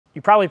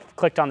You probably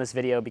clicked on this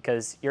video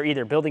because you're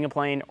either building a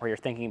plane or you're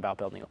thinking about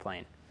building a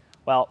plane.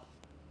 Well,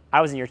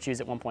 I was in your shoes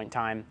at one point in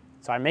time,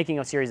 so I'm making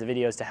a series of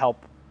videos to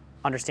help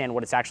understand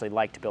what it's actually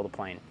like to build a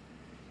plane.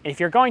 And if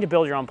you're going to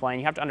build your own plane,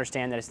 you have to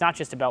understand that it's not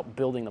just about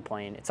building the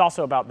plane, it's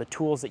also about the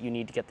tools that you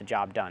need to get the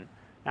job done.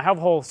 Now, I have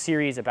a whole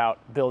series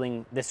about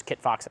building this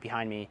Kitfox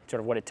behind me,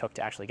 sort of what it took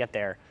to actually get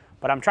there,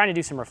 but I'm trying to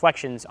do some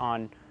reflections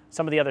on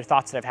some of the other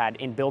thoughts that I've had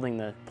in building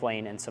the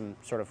plane and some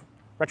sort of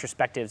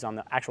retrospectives on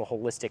the actual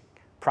holistic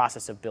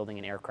process of building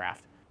an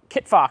aircraft.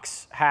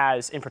 Kitfox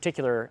has, in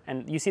particular,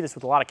 and you see this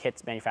with a lot of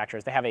kit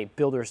manufacturers, they have a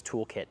builder's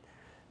toolkit.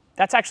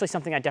 That's actually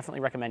something I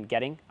definitely recommend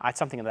getting. It's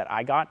something that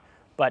I got,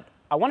 but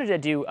I wanted to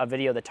do a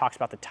video that talks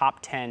about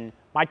the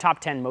my top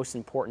 10 most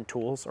important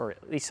tools, or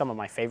at least some of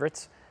my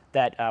favorites,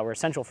 that were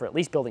essential for at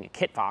least building a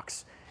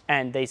Kitfox,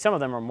 and some of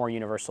them are more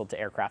universal to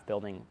aircraft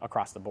building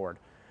across the board.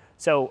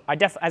 So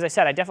as I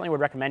said, I definitely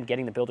would recommend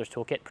getting the builder's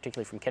toolkit,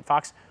 particularly from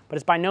Kitfox, but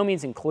it's by no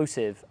means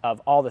inclusive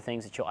of all the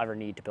things that you'll ever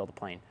need to build a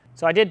plane.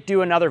 So I did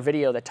do another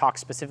video that talks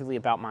specifically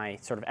about my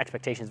sort of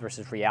expectations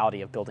versus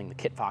reality of building the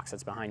Kitfox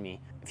that's behind me.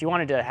 If you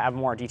wanted to have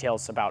more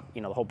details about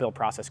the whole build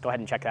process, go ahead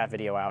and check that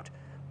video out.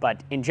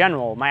 But in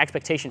general, my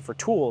expectation for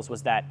tools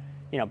was that,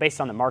 based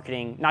on the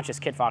marketing, not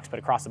just Kitfox, but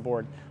across the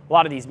board, a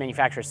lot of these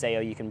manufacturers say,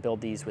 oh, you can build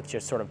these with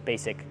just sort of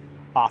basic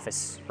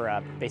office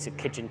or basic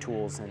kitchen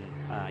tools and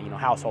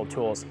household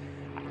tools.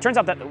 It turns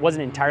out that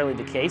wasn't entirely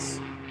the case.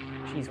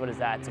 Geez, what is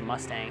that? It's a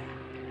Mustang.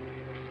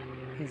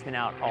 He's been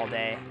out all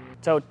day.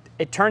 So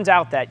it turns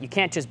out that you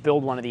can't just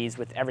build one of these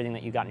with everything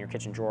that you got in your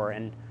kitchen drawer.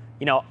 And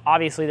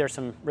obviously there's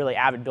some really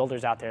avid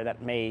builders out there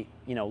that may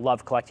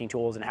love collecting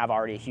tools and have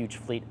already a huge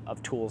fleet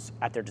of tools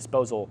at their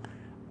disposal.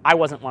 I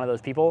wasn't one of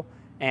those people,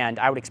 and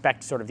I would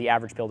expect sort of the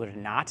average builder to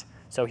not.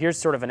 So here's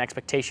sort of an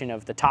expectation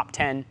of the top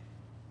 10.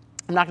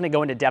 I'm not going to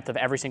go into depth of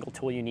every single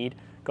tool you need.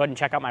 Go ahead and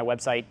check out my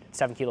website,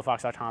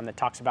 7kilofox.com, that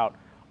talks about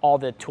all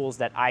the tools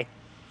that I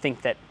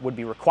think that would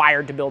be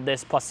required to build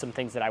this, plus some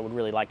things that I would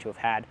really like to have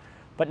had.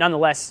 But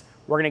nonetheless,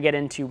 we're going to get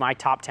into my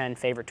top 10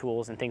 favorite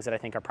tools and things that I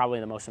think are probably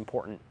the most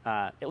important,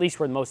 at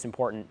least were the most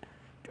important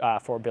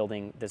for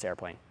building this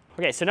airplane.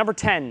 Okay, so number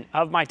 10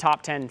 of my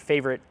top 10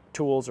 favorite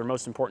tools or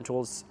most important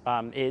tools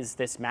is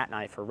this mat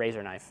knife or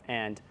razor knife.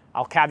 And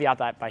I'll caveat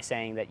that by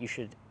saying that you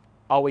should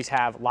always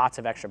have lots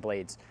of extra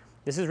blades.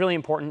 This is really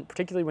important,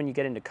 particularly when you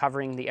get into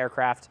covering the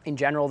aircraft. In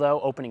general though,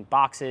 opening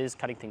boxes,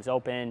 cutting things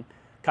open,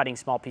 cutting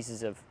small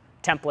pieces of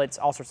templates,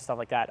 all sorts of stuff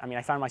like that. I mean,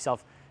 I found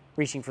myself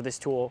reaching for this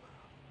tool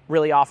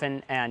really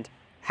often, and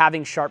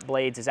having sharp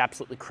blades is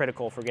absolutely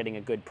critical for getting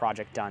a good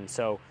project done.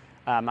 So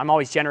I'm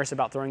always generous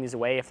about throwing these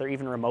away. If they're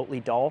even remotely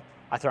dull,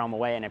 I throw them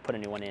away and I put a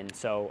new one in.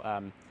 So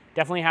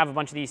definitely have a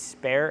bunch of these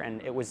spare,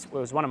 and it was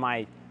one of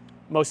my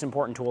most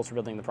important tools for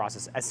building the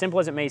process. As simple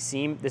as it may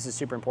seem, this is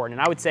super important.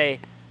 And I would say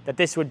that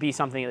this would be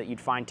something that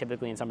you'd find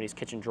typically in somebody's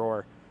kitchen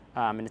drawer.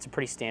 And it's a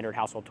pretty standard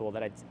household tool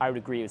that I would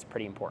agree is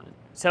pretty important.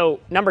 So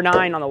number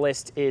 9 on the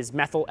list is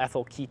methyl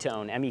ethyl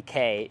ketone,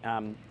 MEK.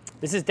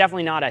 This is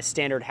definitely not a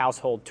standard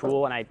household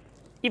tool, and I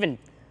even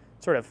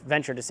sort of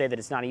venture to say that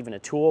it's not even a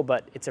tool,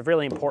 but it's a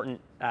really important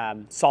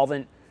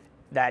solvent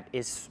that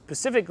is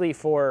specifically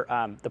for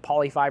the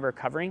polyfiber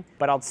covering.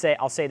 But I'll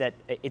say that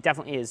it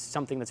definitely is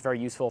something that's very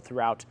useful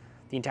throughout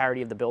the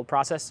entirety of the build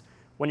process.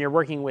 When you're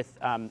working with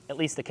at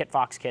least the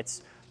Kitfox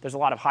kits, there's a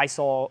lot of high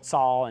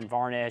sol and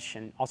varnish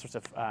and all sorts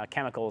of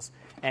chemicals,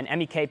 and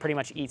MEK pretty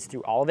much eats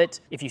through all of it.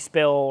 If you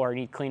spill or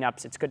need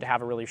cleanups, it's good to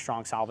have a really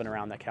strong solvent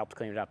around that can help to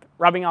clean it up.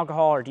 Rubbing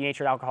alcohol or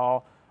denatured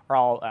alcohol are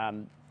all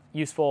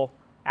useful,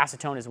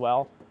 acetone as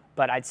well,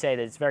 but I'd say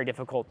that it's very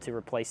difficult to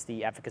replace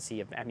the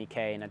efficacy of MEK,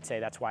 and I'd say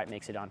that's why it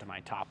makes it onto my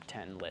top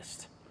 10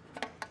 list.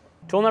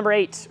 Tool number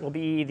 8 will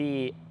be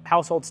the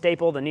household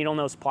staple, the needle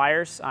nose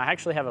pliers. I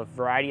actually have a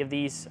variety of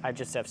these. I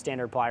just have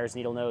standard pliers,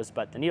 needle nose,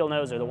 but the needle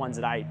nose are the ones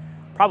that I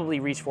probably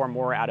reach for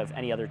more out of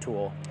any other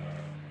tool.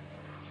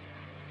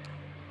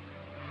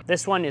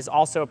 This one is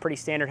also a pretty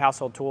standard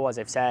household tool, as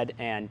I've said,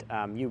 and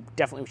you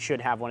definitely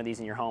should have one of these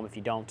in your home if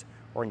you don't,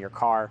 or in your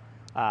car.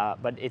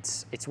 But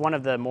it's one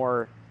of the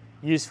more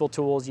useful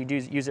tools. You do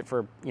use it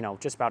for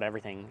just about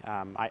everything.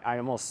 I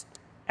almost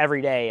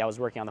every day I was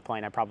working on the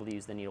plane, I probably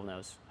use the needle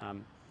nose.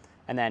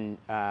 And then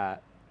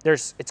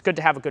it's good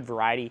to have a good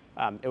variety.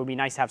 It would be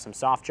nice to have some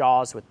soft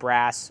jaws with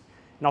brass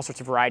and all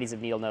sorts of varieties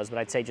of needle nose, but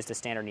I'd say just a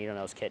standard needle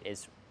nose kit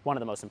is one of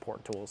the most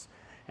important tools,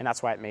 and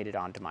that's why it made it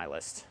onto my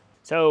list.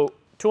 So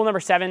tool number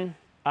 7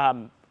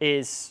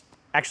 is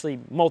actually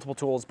multiple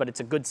tools, but it's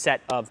a good set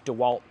of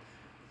DeWalt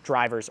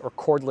drivers or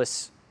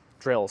cordless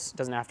drills. It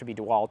doesn't have to be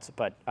DeWalt,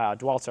 but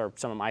DeWalt's are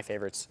some of my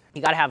favorites.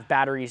 You gotta have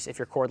batteries if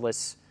you're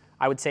cordless.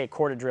 I would say a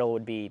corded drill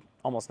would be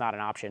almost not an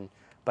option,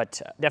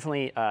 but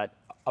definitely a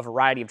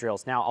variety of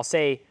drills. Now I'll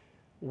say,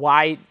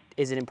 why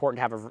is it important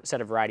to have a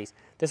set of varieties?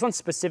 This one's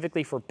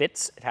specifically for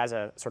bits. It has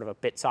a sort of a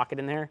bit socket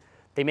in there.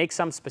 They make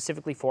some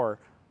specifically for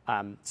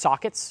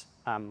sockets,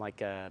 what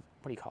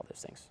do you call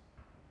those things?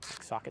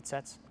 Like socket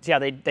sets? So yeah,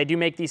 they do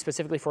make these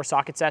specifically for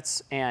socket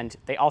sets, and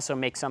they also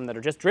make some that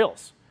are just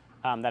drills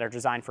that are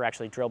designed for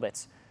actually drill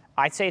bits.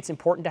 I'd say it's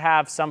important to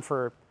have some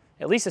for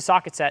at least a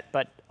socket set,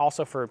 but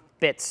also for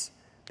bits,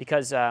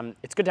 because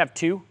it's good to have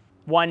two,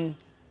 one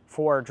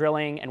for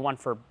drilling and one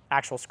for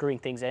actual screwing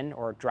things in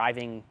or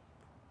driving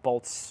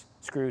bolts,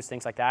 screws,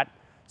 things like that,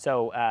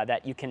 so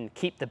that you can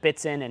keep the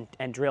bits in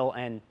and drill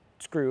and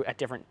screw at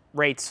different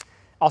rates.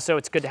 Also,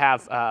 it's good to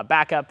have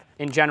backup.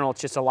 In general,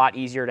 it's just a lot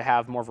easier to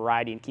have more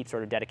variety and keep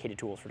sort of dedicated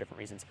tools for different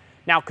reasons.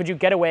 Now, could you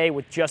get away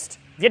with just,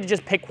 if you had to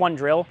just pick one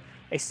drill,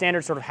 a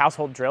standard sort of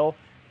household drill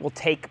will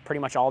take pretty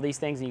much all these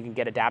things, and you can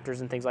get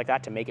adapters and things like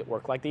that to make it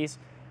work like these.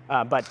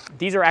 But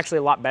these are actually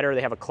a lot better.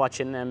 They have a clutch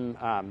in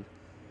them.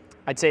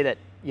 I'd say that,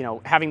 you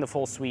know, having the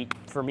full suite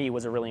for me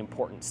was a really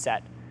important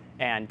set,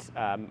 and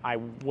I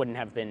wouldn't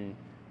have been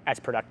as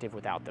productive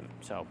without them.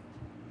 So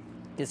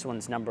this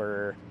one's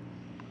number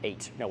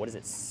 8. No, what is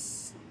it?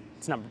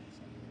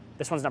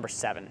 This one's number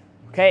 7.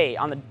 Okay,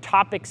 on the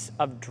topics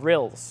of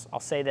drills, I'll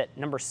say that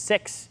number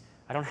 6,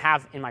 I don't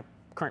have in my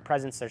current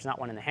presence, there's not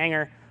one in the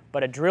hangar,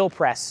 but a drill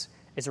press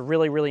is a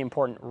really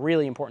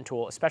important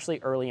tool, especially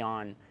early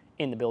on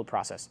in the build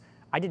process.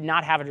 I did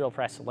not have a drill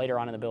press later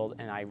on in the build,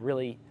 and I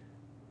really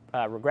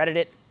regretted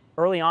it.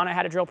 Early on, I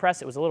had a drill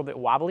press. It was a little bit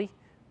wobbly,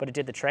 but it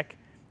did the trick,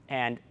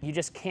 and you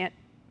just can't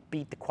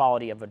beat the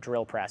quality of a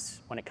drill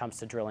press when it comes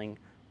to drilling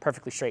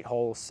perfectly straight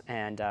holes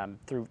and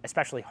through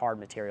especially hard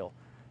material.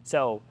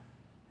 So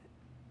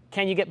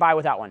can you get by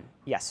without one?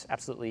 Yes,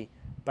 absolutely.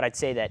 But I'd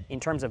say that in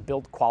terms of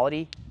build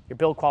quality, your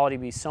build quality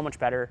will be so much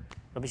better.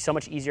 It'll be so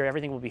much easier.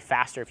 Everything will be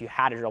faster if you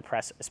had a drill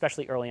press,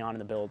 especially early on in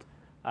the build,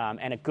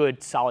 and a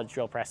good solid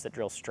drill press that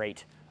drills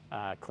straight,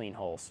 clean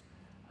holes.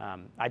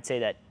 I'd say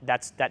that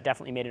that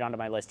definitely made it onto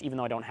my list, even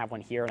though I don't have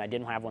one here and I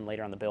didn't have one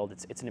later on the build.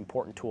 It's an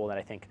important tool that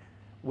I think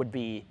would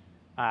be,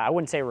 I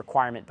wouldn't say a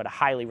requirement, but a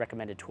highly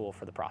recommended tool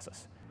for the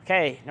process.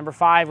 Okay, number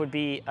 5 would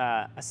be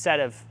a set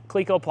of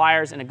Cleco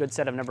pliers and a good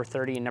set of number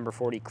 30 and number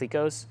 40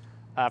 Clecos.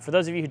 For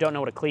those of you who don't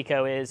know what a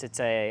Cleco is,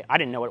 I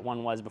didn't know what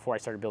one was before I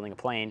started building a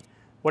plane.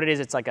 What it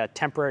is, it's like a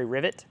temporary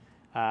rivet,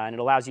 and it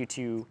allows you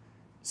to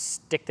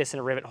stick this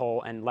in a rivet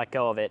hole and let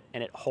go of it,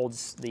 and it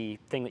holds the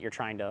thing that you're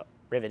trying to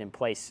rivet in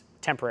place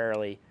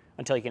temporarily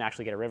until you can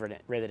actually get a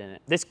rivet in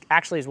it. This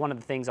actually is one of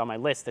the things on my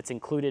list that's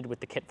included with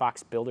the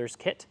Kitfox Builder's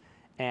Kit,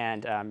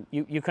 and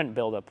you couldn't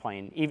build a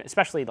plane, even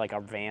especially like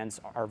a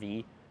Vans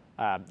RV.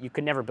 You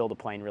could never build a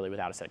plane really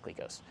without a set of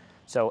Clecos.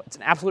 So it's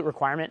an absolute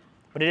requirement,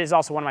 but it is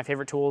also one of my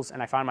favorite tools,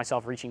 and I find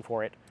myself reaching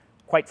for it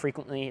quite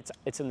frequently.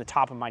 It's in the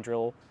top of my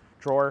drill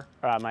drawer,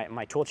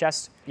 my tool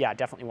chest. Yeah,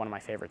 definitely one of my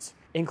favorites.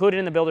 Included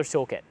in the Builder's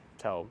Toolkit.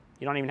 So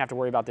you don't even have to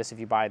worry about this if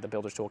you buy the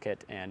Builder's Toolkit,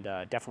 and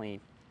definitely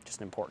just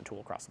an important tool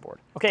across the board.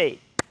 Okay,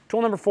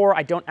 tool number 4,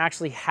 I don't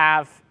actually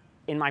have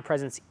in my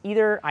presence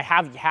either. I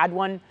have had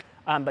one,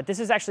 but this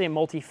is actually a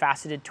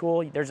multifaceted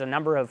tool. There's a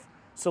number of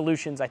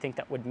solutions I think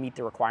that would meet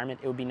the requirement.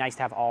 It would be nice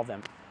to have all of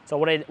them. So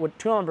what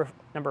tool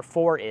number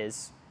 4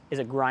 is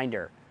a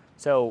grinder.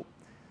 So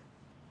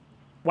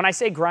when I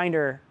say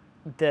grinder,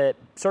 the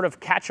sort of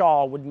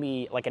catch-all would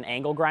be like an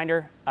angle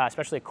grinder,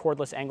 especially a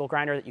cordless angle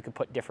grinder that you can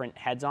put different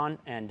heads on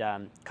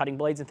and cutting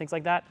blades and things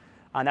like that.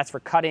 And that's for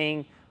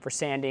cutting, for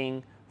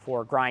sanding,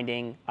 for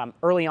grinding.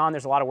 Early on,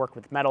 there's a lot of work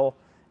with metal,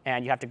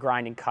 and you have to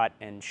grind and cut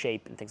and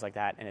shape and things like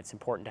that, and it's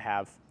important to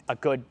have a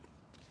good,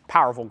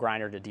 powerful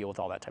grinder to deal with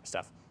all that type of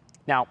stuff.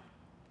 Now,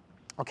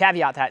 I'll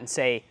caveat that and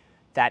say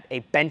that a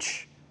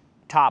bench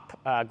top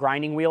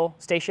grinding wheel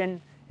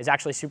station is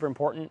actually super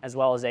important, as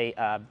well as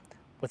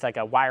with like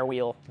a wire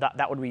wheel.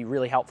 That would be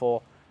really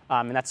helpful,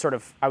 and that's sort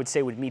of, I would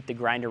say, would meet the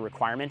grinder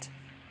requirement.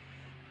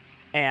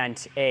 And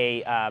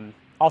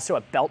also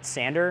a belt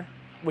sander,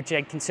 which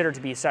I consider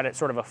to be sort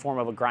of a form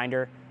of a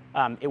grinder.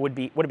 It would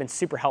have been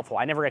super helpful.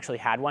 I never actually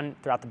had one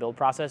throughout the build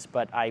process,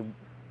 but I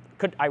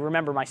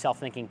remember myself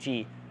thinking,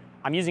 gee,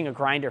 I'm using a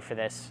grinder for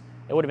this.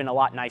 It would have been a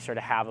lot nicer to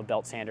have a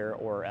belt sander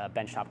or a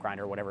benchtop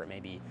grinder, or whatever it may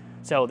be.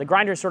 So the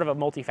grinder is sort of a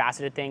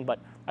multifaceted thing, but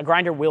a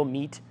grinder will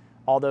meet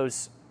all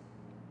those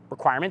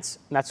requirements,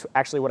 and that's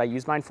actually what I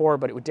use mine for,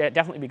 but it would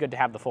definitely be good to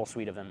have the full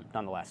suite of them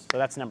nonetheless. So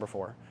that's number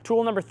 4.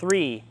 Tool number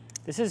 3,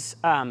 this is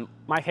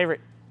my favorite,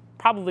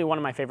 probably one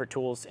of my favorite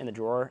tools in the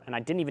drawer, and I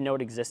didn't even know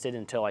it existed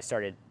until I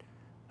started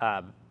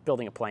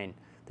building a plane.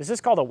 This is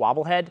called a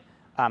wobble head.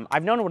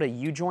 I've known what a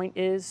U-joint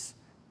is,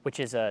 which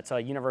is it's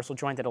a universal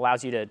joint that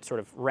allows you to sort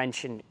of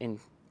wrench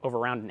over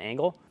around an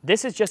angle.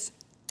 This is just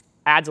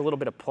adds a little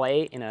bit of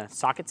play in a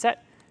socket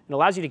set. It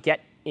allows you to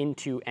get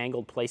into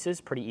angled places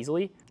pretty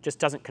easily. Just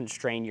doesn't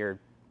constrain your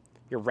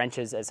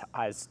wrenches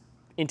as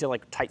into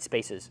like tight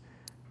spaces.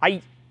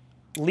 I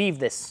leave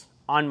this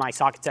on my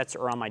socket sets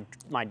or on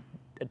my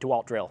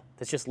DeWalt drill.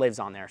 This just lives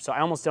on there. So I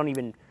almost don't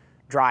even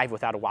drive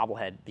without a wobble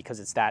head because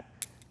it's that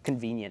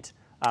convenient.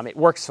 It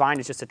works fine.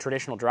 It's just a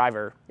traditional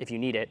driver if you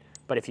need it.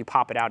 But if you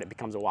pop it out, it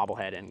becomes a wobble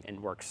head and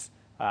works.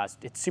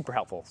 It's super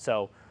helpful.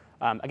 So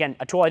again,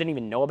 a tool I didn't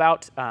even know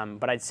about,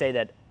 but I'd say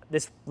that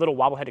this little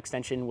wobble head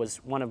extension was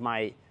one of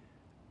my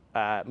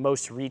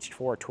most reached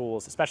for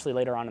tools, especially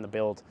later on in the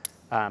build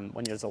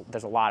when there's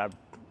a lot of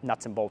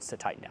nuts and bolts to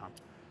tighten down.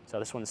 So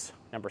this one's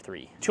number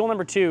 3. Tool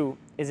number 2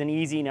 is an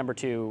easy number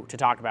 2 to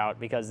talk about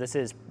because this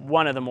is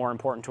one of the more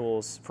important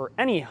tools for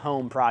any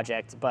home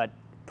project, but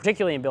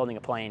particularly in building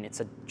a plane.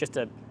 It's just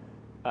a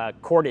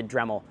corded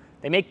Dremel.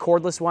 They make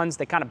cordless ones,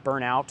 they kind of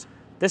burn out.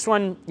 This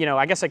one, you know,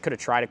 I guess I could have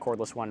tried a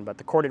cordless one, but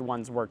the corded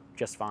ones work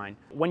just fine.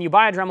 When you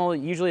buy a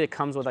Dremel, usually it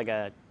comes with like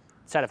a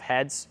set of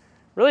heads.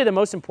 Really the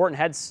most important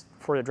heads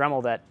for the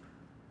Dremel that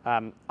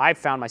I've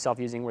found myself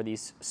using were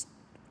these,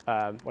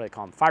 what do they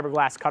call them,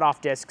 fiberglass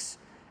cutoff discs,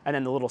 and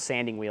then the little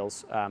sanding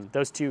wheels.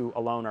 Those 2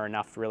 alone are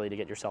enough really to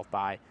get yourself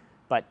by,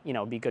 but you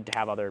know, it'd be good to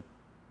have other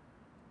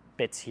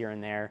bits here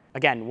and there.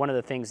 Again, one of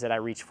the things that I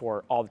reach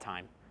for all the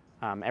time.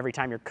 Every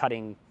time you're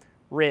cutting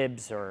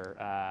ribs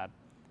or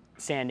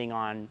sanding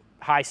on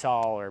high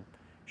saw or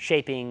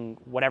shaping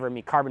whatever,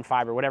 carbon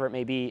fiber, whatever it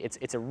may be,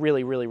 it's a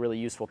really, really, really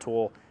useful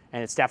tool,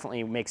 and it's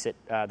definitely makes it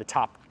in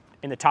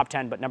the top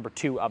 10, but number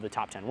 2 of the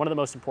top 10. One of the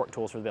most important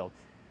tools for the build.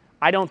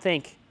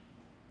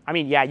 I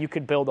mean, yeah, you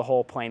could build a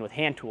whole plane with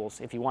hand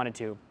tools if you wanted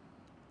to,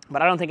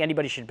 but I don't think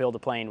anybody should build a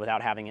plane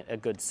without having a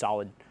good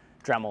solid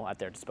Dremel at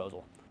their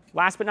disposal.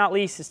 Last but not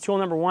least is tool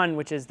number 1,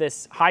 which is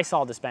this high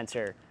saw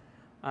dispenser,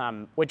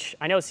 which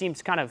I know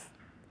seems kind of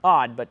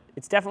odd, but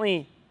it's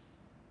definitely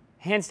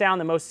hands down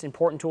the most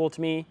important tool to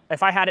me.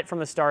 If I had it from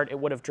the start, it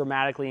would have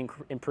dramatically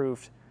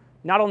improved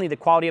not only the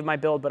quality of my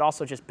build, but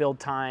also just build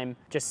time,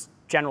 just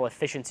general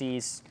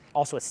efficiencies,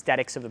 also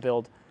aesthetics of the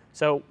build.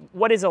 So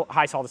what is a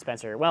high saw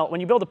dispenser? Well, when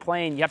you build a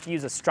plane, you have to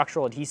use a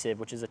structural adhesive,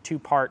 which is a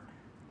 2-part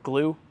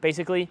glue,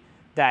 basically,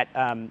 that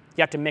you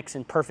have to mix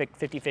in perfect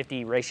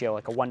 50-50 ratio,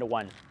 like a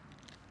 1-to-1.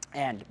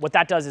 And what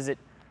that does is it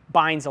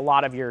binds a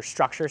lot of your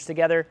structures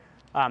together,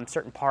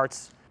 certain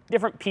parts.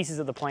 Different pieces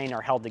of the plane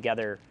are held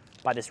together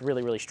by this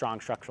really, really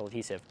strong structural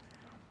adhesive.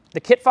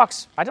 The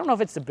Kitfox, I don't know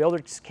if it's the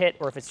builder's kit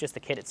or if it's just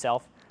the kit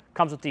itself,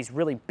 comes with these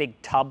really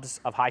big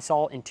tubs of high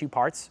saw in 2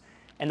 parts.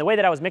 And the way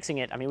that I was mixing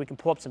it, I mean, we can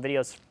pull up some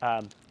videos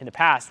in the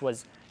past,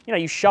 was, you know,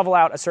 you shovel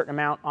out a certain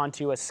amount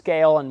onto a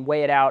scale and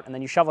weigh it out, and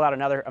then you shovel out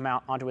another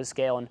amount onto a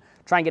scale and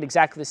try and get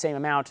exactly the same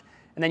amount,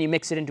 and then you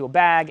mix it into a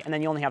bag, and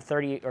then you only have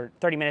 30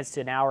 minutes to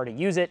an hour to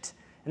use it,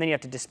 and then you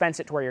have to dispense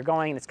it to where you're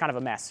going, and it's kind of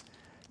a mess.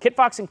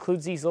 Kitfox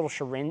includes these little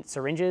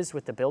syringes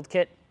with the build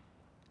kit.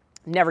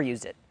 Never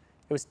used it.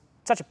 It was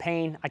such a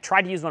pain. I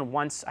tried to use one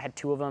once. I had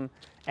 2 of them,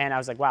 and I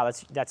was like, wow,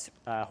 that's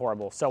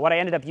horrible. So what I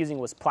ended up using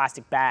was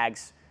plastic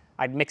bags.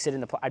 I'd mix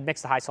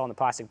the high saw in the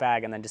plastic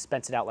bag and then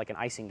dispense it out like an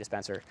icing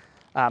dispenser.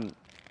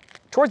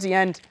 Towards the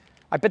end,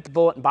 I bit the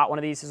bullet and bought one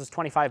of these. This was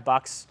 25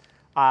 bucks.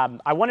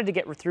 I wanted to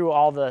get through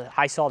all the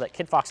high saw that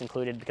Kitfox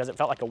included because it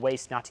felt like a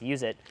waste not to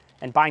use it.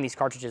 And buying these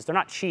cartridges, they're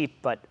not cheap,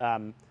 but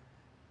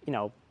you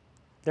know,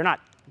 they're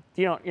not.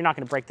 You're not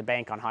going to break the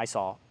bank on high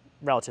saw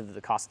relative to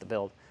the cost of the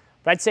build.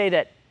 But I'd say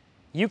that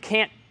you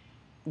can't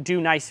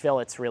do nice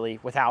fillets really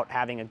without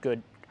having a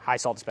good high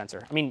saw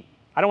dispenser. I mean,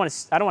 I don't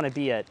want to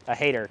be a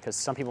hater because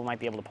some people might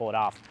be able to pull it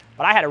off,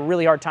 but I had a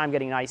really hard time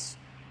getting nice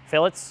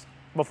fillets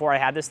before I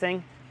had this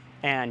thing,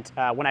 and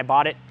when I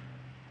bought it,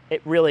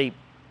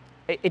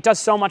 it does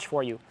so much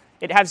for you.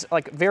 It has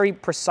like very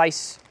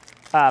precise.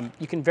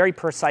 You can very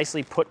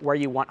precisely put where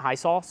you want high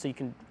saw, so you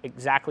can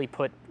exactly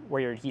put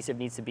where your adhesive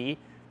needs to be,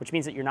 which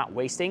means that you're not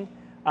wasting.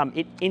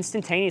 It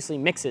instantaneously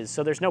mixes,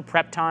 so there's no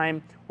prep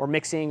time or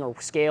mixing or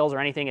scales or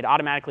anything. It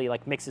automatically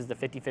like mixes the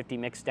 50-50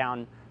 mix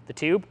down the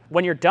tube.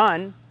 When you're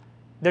done,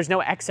 there's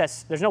no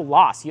excess, there's no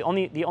loss. The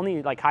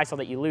only like high saw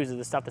that you lose is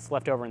the stuff that's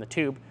left over in the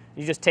tube.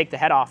 You just take the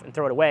head off and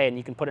throw it away, and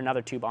you can put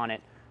another tube on it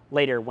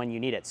later when you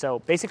need it. So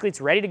basically it's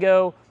ready to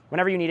go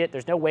whenever you need it.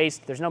 There's no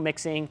waste, there's no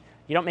mixing,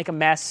 you don't make a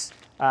mess,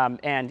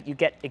 and you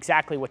get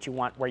exactly what you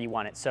want where you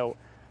want it. So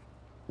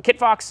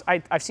Kitfox,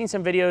 I've seen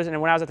some videos,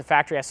 and when I was at the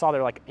factory, I saw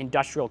their like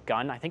industrial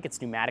gun. I think it's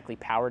pneumatically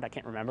powered, I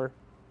can't remember.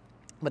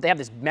 But they have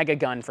this mega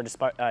gun for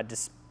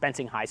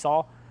dispensing high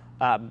saw.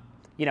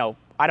 You know,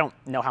 I don't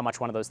know how much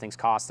one of those things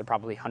costs. They're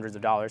probably hundreds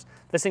of dollars.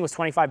 This thing was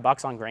 25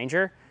 bucks on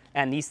Grainger,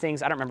 and these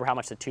things, I don't remember how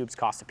much the tubes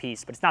cost a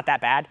piece, but it's not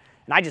that bad.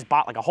 And I just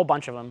bought like a whole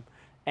bunch of them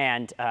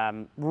and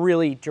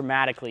really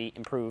dramatically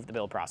improved the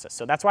build process.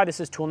 So that's why this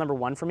is tool number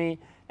 1 for me.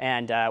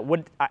 And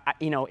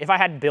you know, if I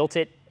had built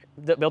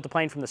the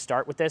plane from the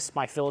start with this,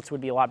 my fillets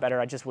would be a lot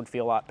better. I just would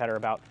feel a lot better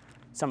about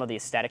some of the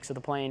aesthetics of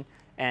the plane,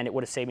 and it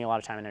would have saved me a lot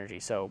of time and energy.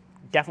 So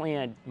definitely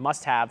a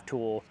must-have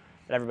tool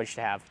that everybody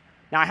should have.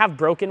 Now I have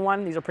broken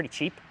one. These are pretty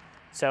cheap,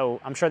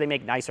 so I'm sure they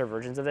make nicer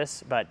versions of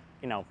this, but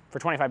you know, for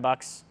 25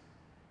 bucks,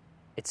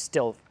 it's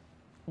still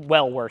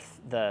well worth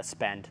the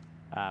spend.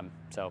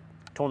 So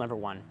tool number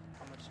 1.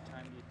 How much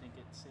time do you think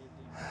it saved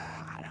you?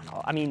 I don't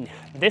know. I mean,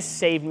 this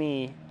saved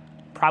me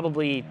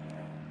probably,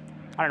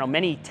 I don't know,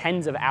 many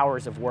tens of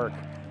hours of work.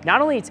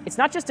 Not only, it's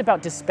not just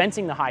about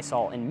dispensing the high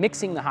saw and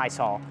mixing the high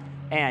saw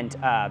and,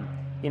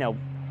 you know,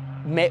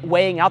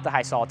 weighing out the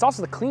high saw. It's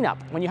also the cleanup.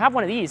 When you have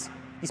one of these,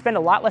 you spend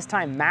a lot less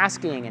time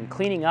masking and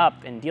cleaning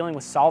up and dealing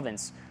with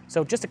solvents.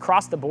 So just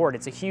across the board,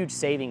 it's a huge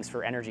savings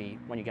for energy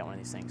when you get one of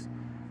these things.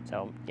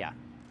 So yeah,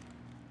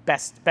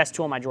 best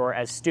tool in my drawer,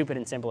 as stupid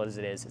and simple as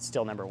it is, it's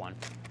still number 1.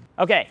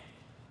 Okay,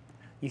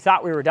 you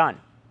thought we were done.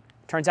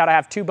 Turns out I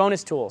have 2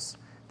 bonus tools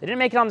They didn't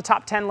make it on the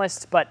top 10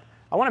 list, but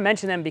I want to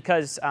mention them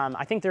because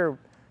I think they're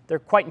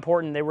quite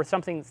important. They were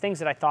things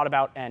that I thought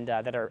about and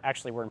that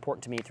were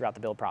important to me throughout the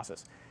build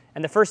process.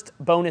 And the first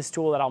bonus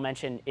tool that I'll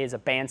mention is a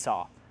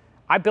bandsaw.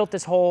 I built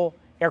this whole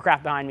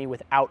aircraft behind me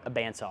without a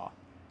bandsaw.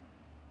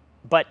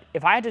 But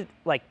if I had to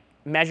like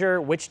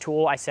measure which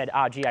tool I said,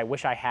 gee, I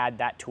wish I had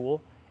that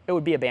tool, it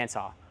would be a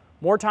bandsaw.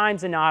 More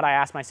times than not, I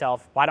ask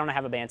myself, why don't I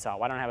have a bandsaw?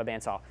 Why don't I have a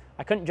bandsaw?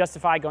 I couldn't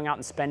justify going out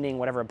and spending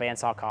whatever a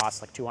bandsaw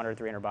costs, like 200,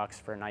 300 bucks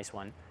for a nice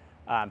one,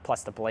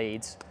 plus the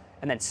blades,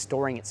 and then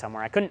storing it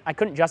somewhere. I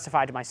couldn't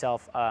justify to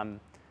myself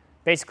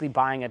basically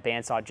buying a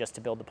bandsaw just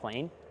to build the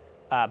plane.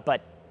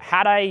 But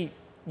had I,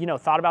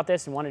 thought about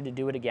this and wanted to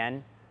do it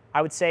again,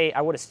 I would say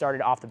I would have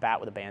started off the bat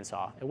with a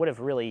bandsaw. It would have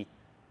really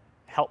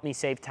helped me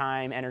save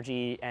time,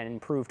 energy, and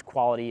improved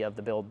quality of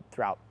the build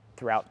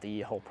throughout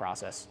the whole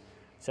process.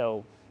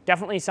 So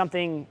definitely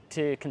something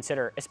to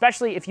consider,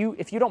 especially if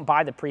you don't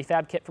buy the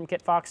prefab kit from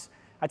Kitfox.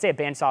 I'd say a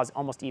bandsaw is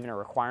almost even a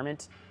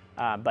requirement,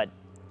 but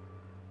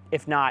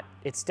if not,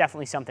 it's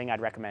definitely something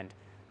I'd recommend.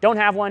 Don't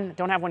have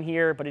one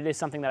here, but it is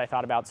something that I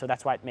thought about, so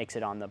that's why it makes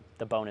it on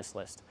the bonus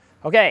list.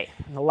 Okay,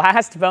 the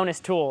last bonus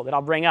tool that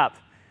I'll bring up.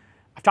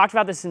 I've talked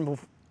about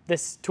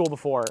this tool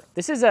before.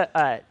 This is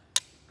a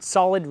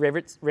solid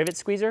rivet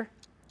squeezer.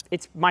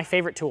 It's my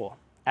favorite tool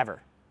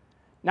ever.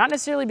 Not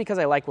necessarily because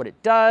I like what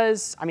it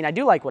does. I mean, I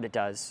do like what it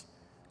does,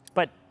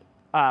 but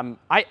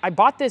I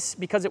bought this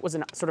because it was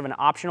sort of an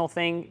optional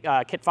thing.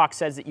 Kitfox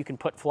says that you can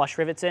put flush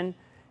rivets in,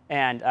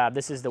 and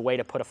this is the way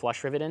to put a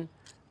flush rivet in.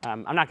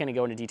 I'm not going to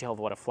go into detail of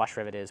what a flush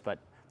rivet is, but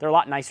they're a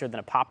lot nicer than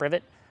a pop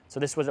rivet. So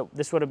this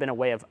would have been a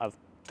way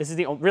this is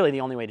really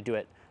the only way to do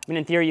it. I mean,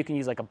 in theory, you can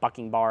use like a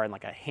bucking bar and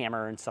like a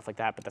hammer and stuff like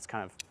that, but that's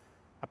kind of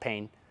a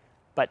pain.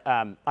 But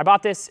I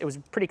bought this. It was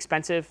pretty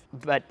expensive,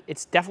 but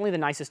it's definitely the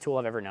nicest tool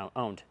I've ever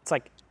owned. It's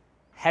like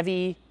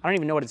heavy. I don't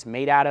even know what it's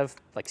made out of,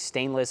 like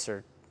stainless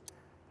or,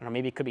 I don't know,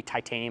 maybe it could be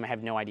titanium. I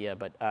have no idea,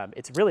 but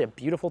it's really a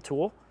beautiful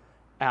tool.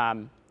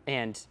 And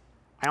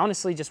I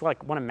honestly just want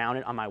to mount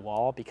it on my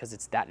wall because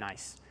it's that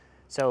nice.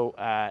 So,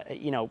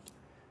 a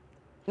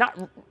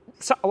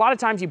lot of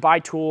times you buy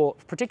tool,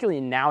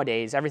 particularly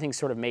nowadays, everything's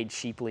sort of made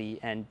cheaply,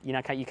 and you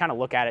kind of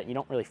look at it and you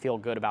don't really feel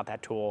good about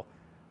that tool.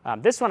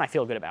 This one I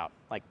feel good about.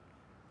 Like,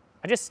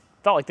 I just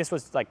felt like this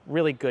was like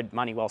really good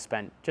money well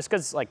spent, just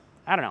because, like,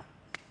 I don't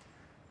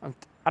know.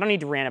 I don't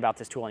need to rant about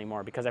this tool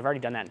anymore because I've already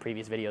done that in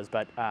previous videos,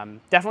 but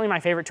definitely my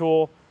favorite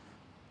tool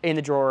in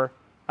the drawer,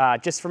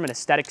 just from an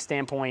aesthetic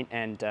standpoint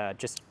and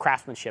just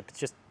craftsmanship. It's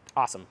just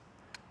awesome.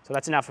 So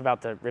that's enough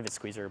about the rivet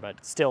squeezer,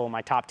 but still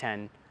my top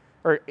 10,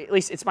 or at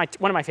least it's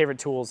one of my favorite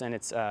tools, and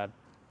it's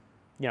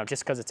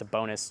just because it's a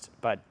bonus.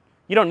 But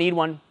you don't need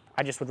one.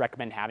 I just would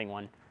recommend having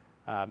one.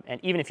 And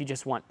even if you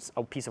just want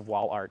a piece of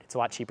wall art, it's a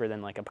lot cheaper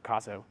than like a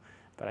Picasso,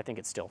 but I think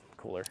it's still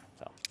cooler.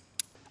 So,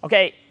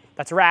 okay,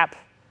 that's a wrap.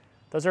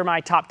 Those are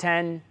my top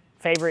 10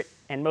 favorite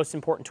and most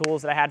important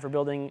tools that I had for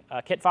building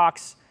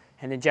Kitfox,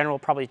 and in general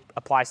probably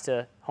applies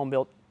to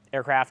home-built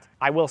aircraft.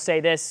 I will say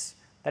this,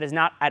 that is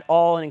not at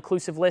all an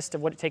inclusive list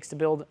of what it takes to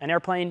build an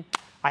airplane.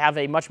 I have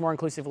a much more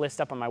inclusive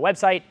list up on my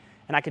website,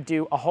 and I could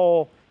do a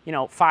whole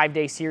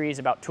 5-day series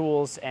about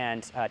tools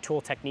and tool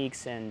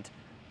techniques, and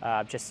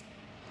just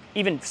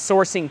even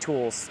sourcing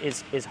tools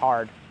is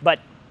hard. But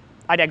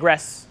I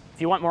digress.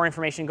 If you want more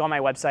information, go on my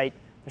website.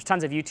 There's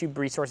tons of YouTube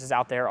resources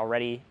out there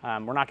already.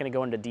 We're not going to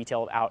go into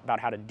detail about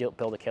how to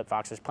build a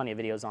Kitfox. There's plenty of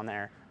videos on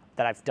there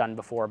that I've done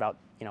before about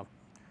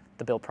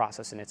the build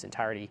process in its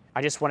entirety.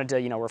 I just wanted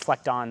to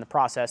reflect on the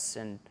process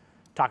and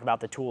talk about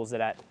the tools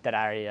that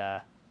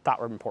I thought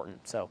were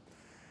important. So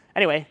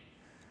anyway,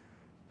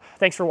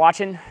 thanks for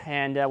watching,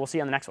 and we'll see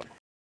you on the next one.